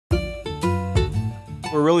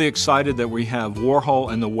We're really excited that we have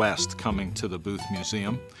Warhol and the West coming to the Booth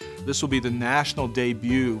Museum. This will be the national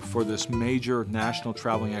debut for this major national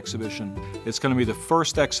traveling exhibition. It's going to be the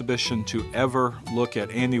first exhibition to ever look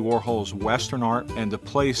at Andy Warhol's Western art and to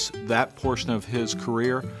place that portion of his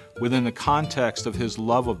career within the context of his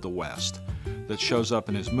love of the West that shows up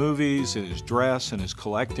in his movies, in his dress, in his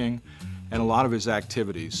collecting, and a lot of his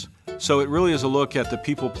activities. So it really is a look at the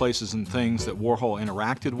people, places, and things that Warhol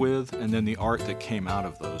interacted with, and then the art that came out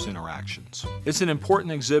of those interactions. It's an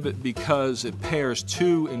important exhibit because it pairs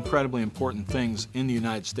two incredibly important things in the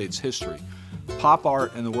United States history: pop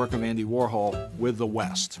art and the work of Andy Warhol with the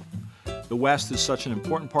West. The West is such an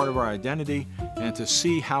important part of our identity, and to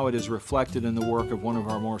see how it is reflected in the work of one of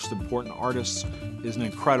our most important artists is an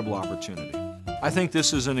incredible opportunity. I think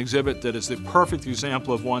this is an exhibit that is the perfect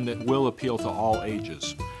example of one that will appeal to all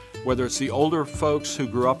ages. Whether it's the older folks who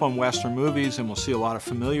grew up on Western movies and will see a lot of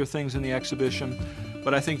familiar things in the exhibition,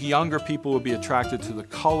 but I think younger people will be attracted to the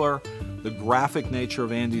color, the graphic nature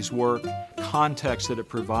of Andy's work, context that it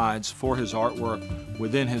provides for his artwork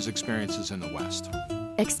within his experiences in the West.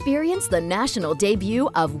 Experience the national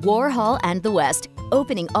debut of Warhol and the West,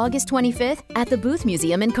 opening August 25th at the Booth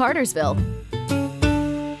Museum in Cartersville.